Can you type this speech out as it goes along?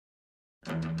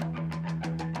Hey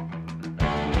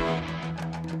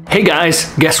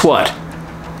guys, guess what?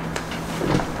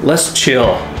 Let's chill,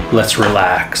 let's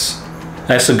relax.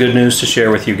 I have some good news to share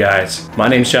with you guys. My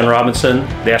name's John Robinson,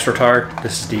 the Astrotard.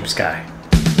 This is Deep Sky.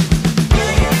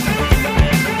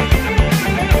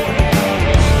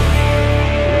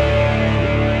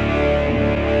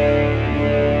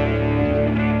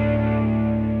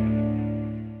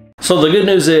 So the good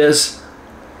news is,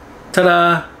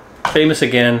 ta-da, famous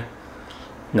again.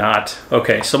 Not.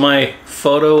 Okay, so my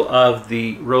photo of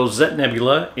the Rosette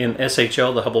Nebula in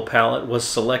SHL, the Hubble Palette, was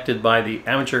selected by the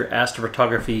Amateur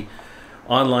Astrophotography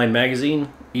online magazine,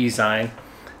 eZine,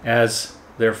 as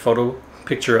their photo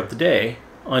picture of the day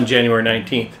on January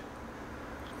 19th.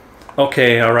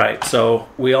 Okay, alright, so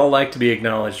we all like to be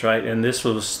acknowledged, right? And this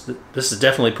is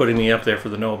definitely putting me up there for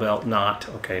the Nobel. Not.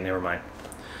 Okay, never mind.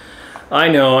 I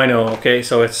know, okay,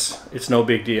 so it's no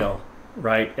big deal.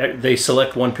 Right, they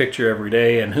select one picture every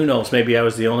day, and who knows, maybe I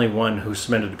was the only one who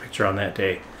submitted a picture on that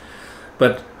day.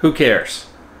 But who cares?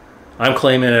 I'm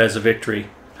claiming it as a victory,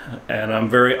 and I'm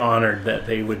very honored that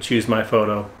they would choose my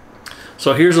photo.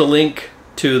 So here's a link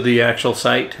to the actual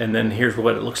site, and then here's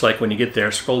what it looks like when you get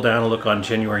there. Scroll down and look on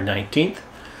January 19th.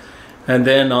 And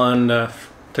then on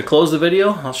to close the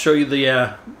video, I'll show you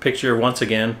the picture once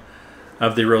again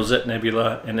of the Rosette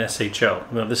Nebula in SHO.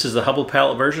 Now, this is the Hubble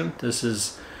Palette version. This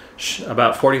is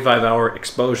about 45-hour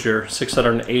exposure,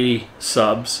 680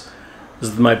 subs. This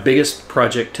is my biggest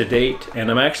project to date, and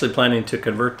I'm actually planning to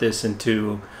convert this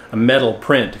into a metal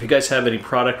print. If you guys have any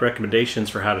product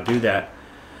recommendations for how to do that,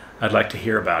 I'd like to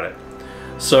hear about it.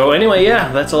 So anyway,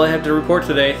 yeah, that's all I have to report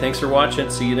today. Thanks for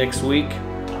watching. See you next week.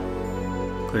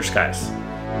 Clear skies.